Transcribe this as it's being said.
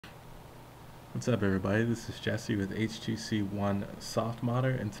What's up everybody, this is Jesse with HTC One Soft Modder,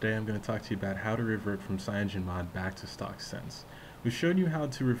 and today I'm going to talk to you about how to revert from CyanogenMod back to stock sense. We've shown you how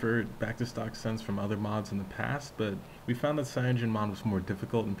to revert back to stock sense from other mods in the past, but we found that CyanogenMod was more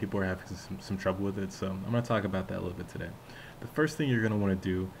difficult and people were having some trouble with it, so I'm going to talk about that a little bit today. The first thing you're going to want to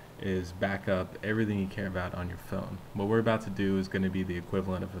do is back up everything you care about on your phone. What we're about to do is going to be the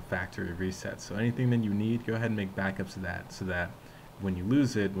equivalent of a factory reset, so anything that you need, go ahead and make backups of that so that when you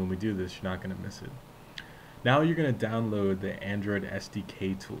lose it, when we do this, you're not going to miss it. Now you're going to download the Android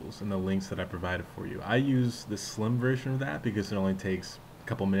SDK tools and the links that I provided for you. I use the slim version of that because it only takes a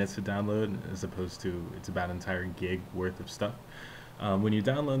couple minutes to download as opposed to it's about an entire gig worth of stuff. When you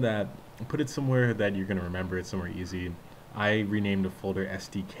download that, put it somewhere that you're going to remember it, somewhere easy. I renamed the folder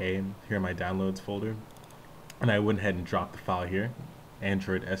SDK here in my downloads folder, and I went ahead and dropped the file here,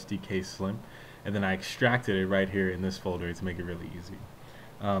 Android SDK Slim, and then I extracted it right here in this folder to make it really easy.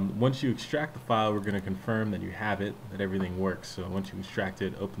 Once you extract the file, we're going to confirm that you have it, that everything works. So once you extract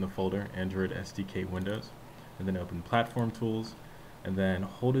it, open the folder, Android SDK Windows, and then open Platform Tools, and then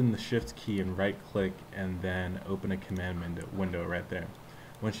hold in the Shift key and right click, and then open a command window right there.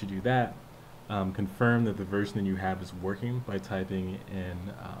 Once you do that, confirm that the version that you have is working by typing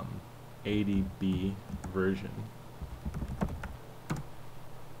in ADB version.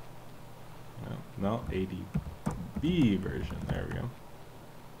 No, ADB version. There we go.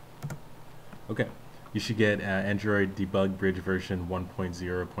 Okay, you should get Android Debug Bridge version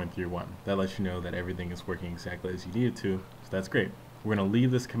 1.0.31. That lets you know that everything is working exactly as you need it to, so that's great. We're going to leave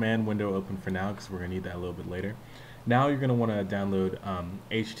this command window open for now because we're going to need that a little bit later. Now you're going to want to download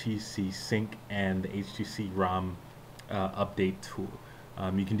HTC Sync and the HTC ROM update tool.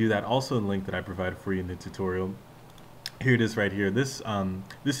 You can do that also in the link that I provided for you in the tutorial. Here it is right here. This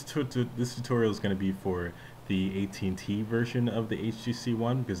tutorial is going to be for the AT&T version of the HTC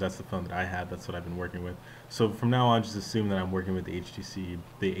One because that's the phone that I had. That's what I've been working with. So from now on, just assume that I'm working with the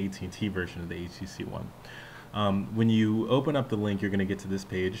AT&T version of the HTC One. When you open up the link, you're going to get to this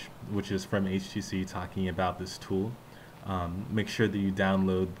page, which is from HTC talking about this tool. Make sure that you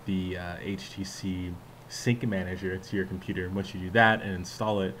download the HTC Sync Manager to your computer. Once you do that and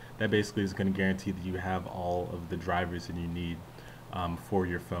install it, that basically is going to guarantee that you have all of the drivers that you need for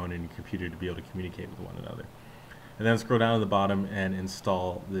your phone and your computer to be able to communicate with one another. And then scroll down to the bottom and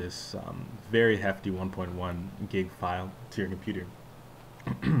install this very hefty 1.1 gig file to your computer.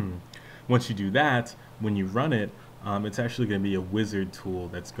 Once you do that, when you run it, it's actually going to be a wizard tool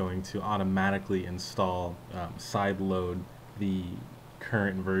that's going to automatically install, sideload the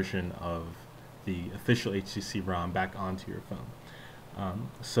current version of the official HTC ROM back onto your phone.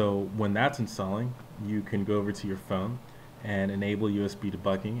 So when that's installing, you can go over to your phone and enable USB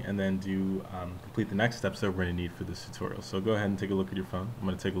debugging and then do complete the next steps that we're going to need for this tutorial. So go ahead and take a look at your phone. I'm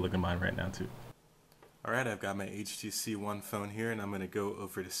going to take a look at mine right now too. Alright, I've got my HTC One phone here, and I'm going to go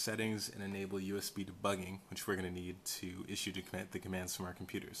over to settings and enable USB debugging, which we're going to need to issue the commands from our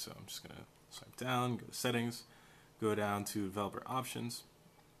computer. So I'm just going to swipe down, go to settings, go down to developer options,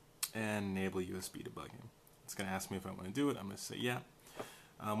 and enable USB debugging. It's going to ask me if I want to do it. I'm going to say yeah.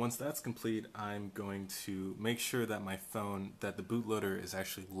 Once that's complete, I'm going to make sure that my phone, that the bootloader is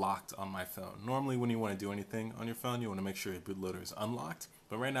actually locked on my phone. Normally when you want to do anything on your phone, you want to make sure your bootloader is unlocked,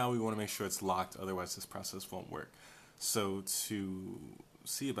 but right now we want to make sure it's locked, otherwise this process won't work. So to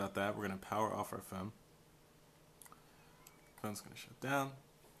see about that, we're going to power off our phone. Phone's going to shut down.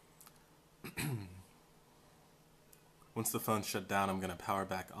 Once the phone's shut down, I'm going to power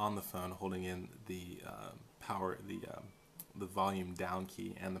back on the phone, holding in the the volume down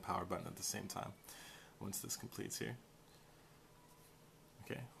key and the power button at the same time. Once this completes here.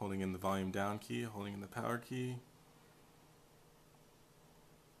 Okay, holding in the volume down key, holding in the power key.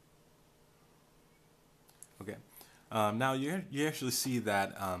 Okay, now you actually see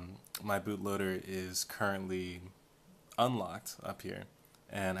that my bootloader is currently unlocked up here,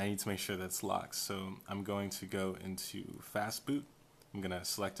 and I need to make sure that's locked. So I'm going to go into Fast Boot. I'm going to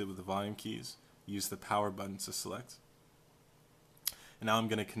select it with the volume keys, use the power button to select. And now I'm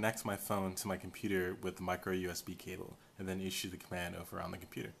going to connect my phone to my computer with the micro USB cable and then issue the command over on the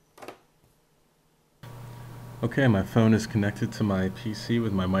computer. Okay, my phone is connected to my PC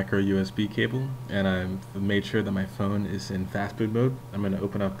with my micro USB cable, and I've made sure that my phone is in fast boot mode. I'm going to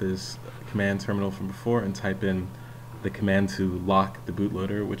open up this command terminal from before and type in the command to lock the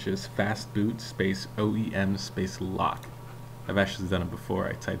bootloader, which is fastboot space OEM space lock. I've actually done it before.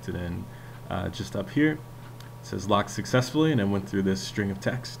 I typed it in just up here. It says lock successfully, and I went through this string of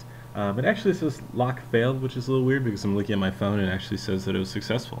text. It actually says lock failed, which is a little weird because I'm looking at my phone and it actually says that it was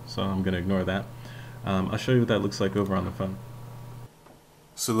successful, so I'm going to ignore that. I'll show you what that looks like over on the phone.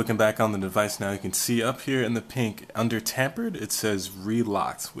 So looking back on the device now, you can see up here in the pink, under tampered, it says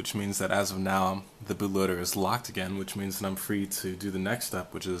relocked, which means that as of now, the bootloader is locked again, which means that I'm free to do the next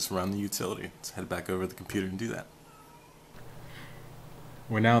step, which is run the utility. Let's head back over to the computer and do that.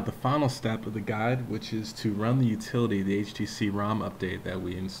 We're now at the final step of the guide, which is to run the utility, the HTC ROM update that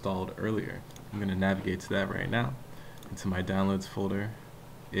we installed earlier. I'm going to navigate to that right now, into my downloads folder.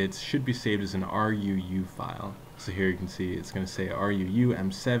 It should be saved as an RUU file. So here you can see it's going to say RUU,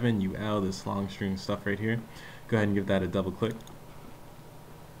 M7, UL, this long string stuff right here. Go ahead and give that a double click.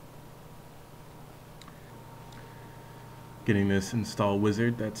 Getting this install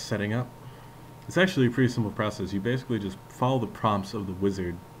wizard that's setting up. It's actually a pretty simple process. You basically just follow the prompts of the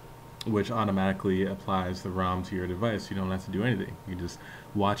wizard, which automatically applies the ROM to your device. You don't have to do anything. You just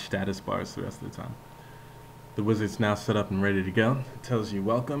watch status bars the rest of the time. The wizard's now set up and ready to go. It tells you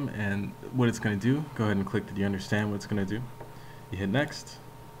welcome and what it's going to do. Go ahead and click that you understand what it's going to do. You hit next.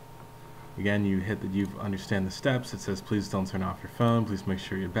 Again, you hit that you understand the steps. It says please don't turn off your phone. Please make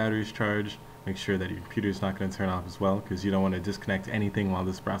sure your battery's charged. Make sure that your computer is not going to turn off as well, because you don't want to disconnect anything while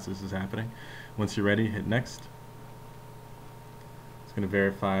this process is happening. Once you're ready, hit next. It's going to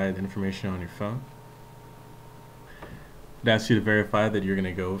verify the information on your phone. It asks you to verify that you're going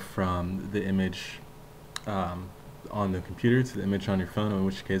to go from the image on the computer to the image on your phone, in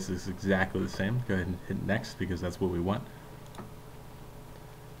which case it's exactly the same. Go ahead and hit next, because that's what we want.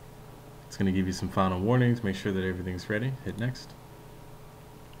 It's going to give you some final warnings. Make sure that everything's ready. Hit next.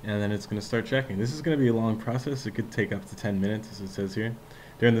 And then it's going to start checking. This is going to be a long process. It could take up to 10 minutes, as it says here.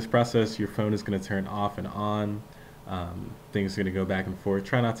 During this process, your phone is going to turn off and on. Things are going to go back and forth.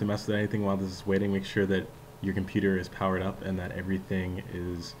 Try not to mess with anything while this is waiting. Make sure that your computer is powered up and that everything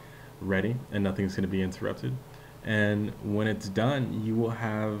is ready and nothing's going to be interrupted. And when it's done, you will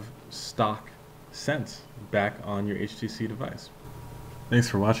have stock sent back on your HTC device. Thanks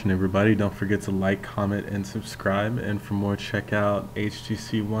for watching, everybody. Don't forget to like, comment, and subscribe. And for more, check out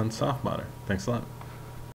HTC One Soft Modder. Thanks a lot.